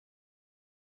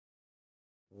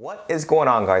What is going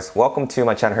on, guys? Welcome to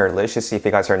my channel, HAIRLICIOUSLY. If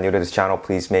you guys are new to this channel,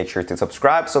 please make sure to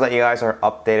subscribe so that you guys are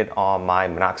updated on my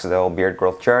Minoxidil beard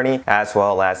growth journey, as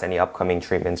well as any upcoming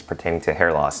treatments pertaining to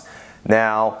hair loss.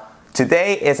 Now,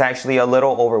 today is actually a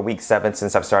little over week 7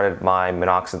 since I've started my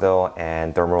Minoxidil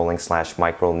and Derma Rolling /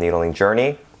 micro needling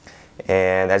journey.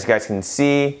 And as you guys can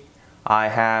see, I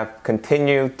have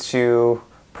continued to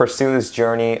pursue this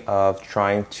journey of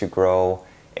trying to grow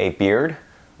a beard.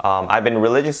 I've been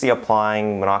religiously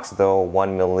applying Minoxidil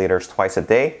 1 milliliters twice a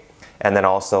day, and then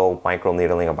also micro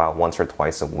needling about once or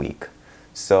twice a week.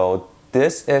 So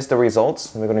this is the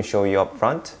results I'm going to show you up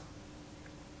front.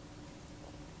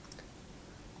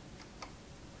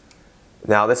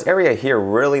 Now this area here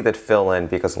really did fill in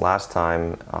because last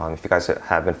time, if you guys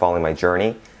have been following my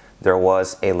journey, there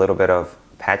was a little bit of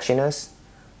patchiness,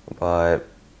 but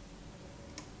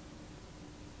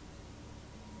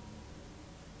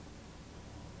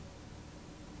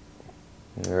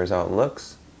here's how it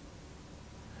looks.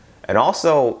 And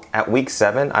also at week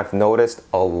 7, I've noticed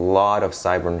a lot of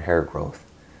sideburn hair growth.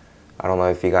 I don't know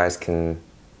if you guys can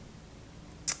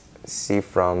see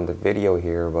from the video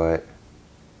here, but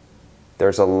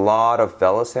there's a lot of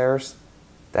vellus hairs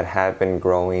that have been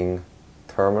growing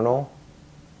terminal.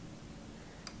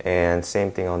 And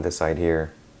same thing on this side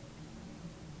here.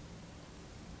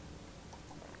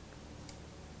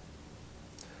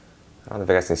 I don't know if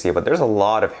you guys can see it, but there's a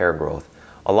lot of hair growth.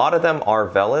 A lot of them are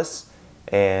vellus,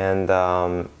 and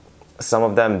some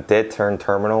of them did turn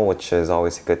terminal, which is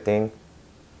always a good thing.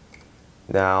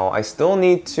 Now, I still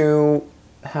need to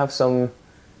have some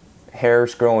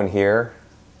hairs growing here.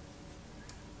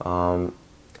 But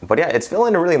yeah, it's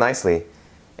filling really nicely.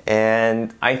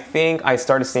 And I think I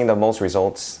started seeing the most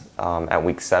results at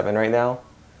week 7 right now.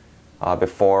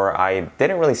 Before, I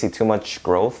didn't really see too much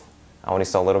growth. I only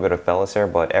saw a little bit of vellus hair,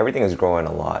 but everything is growing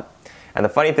a lot. And the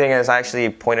funny thing is, I actually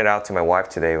pointed out to my wife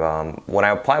today, when I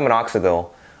apply Minoxidil,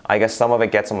 I guess some of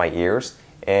it gets on my ears,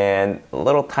 and a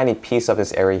little tiny piece of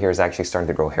this area here is actually starting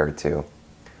to grow hair too.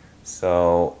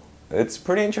 So it's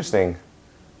pretty interesting.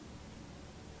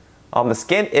 The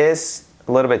skin is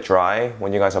a little bit dry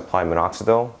when you guys apply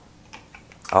Minoxidil.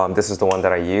 This is the one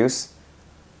that I use,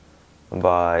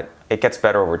 but it gets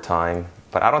better over time.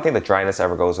 But I don't think the dryness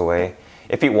ever goes away.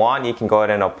 If you want, you can go ahead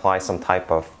and apply some type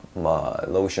of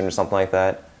lotion or something like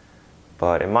that,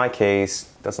 but in my case,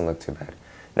 it doesn't look too bad.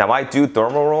 Now I do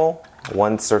derma roll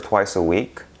once or twice a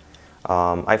week.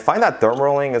 I find that derma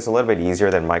rolling is a little bit easier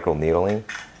than micro needling,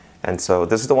 and so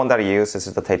this is the one that I use. This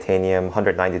is the titanium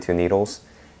 192 needles,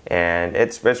 and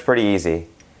it's pretty easy.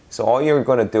 So all you're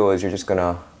going to do is you're just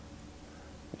gonna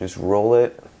roll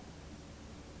it,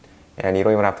 and you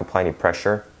don't even have to apply any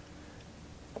pressure.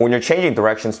 When you're changing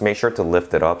directions, make sure to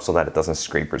lift it up so that it doesn't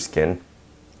scrape your skin.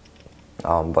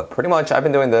 But pretty much I've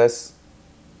been doing this,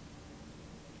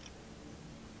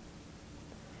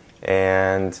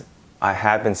 and I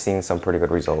have been seeing some pretty good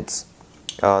results.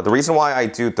 The reason why I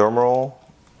do derma roll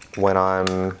when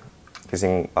I'm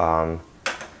using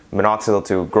Minoxidil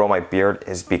to grow my beard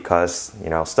is because,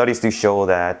 you know, studies do show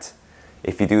that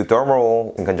if you do derma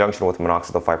roll in conjunction with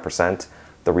Minoxidil 5%,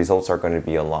 the results are going to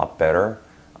be a lot better.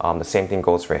 The same thing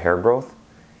goes for hair growth.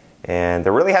 And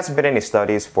there really hasn't been any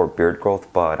studies for beard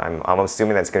growth, but I'm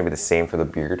assuming that's going to be the same for the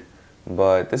beard.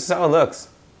 But this is how it looks.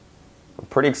 I'm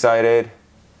pretty excited,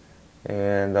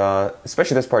 and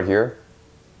especially this part here.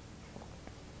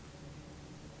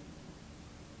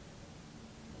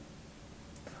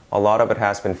 A lot of it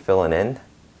has been filling in,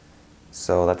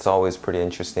 so that's always pretty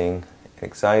interesting and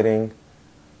exciting.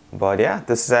 But yeah,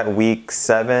 this is at week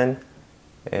 7,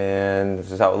 and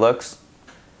this is how it looks.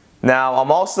 Now,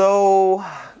 I'm also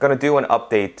going to do an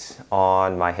update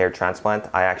on my hair transplant.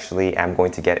 I actually am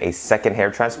going to get a second hair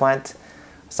transplant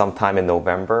sometime in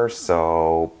November,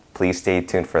 so please stay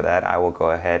tuned for that. I will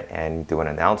go ahead and do an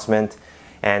announcement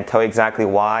and tell you exactly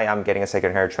why I'm getting a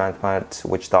second hair transplant,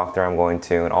 which doctor I'm going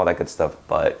to, and all that good stuff.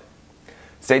 But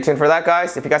stay tuned for that,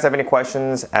 guys. If you guys have any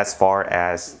questions as far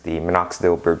as the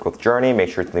Minoxidil beard growth journey, make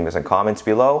sure to leave me some comments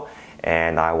below,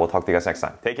 and I will talk to you guys next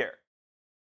time. Take care.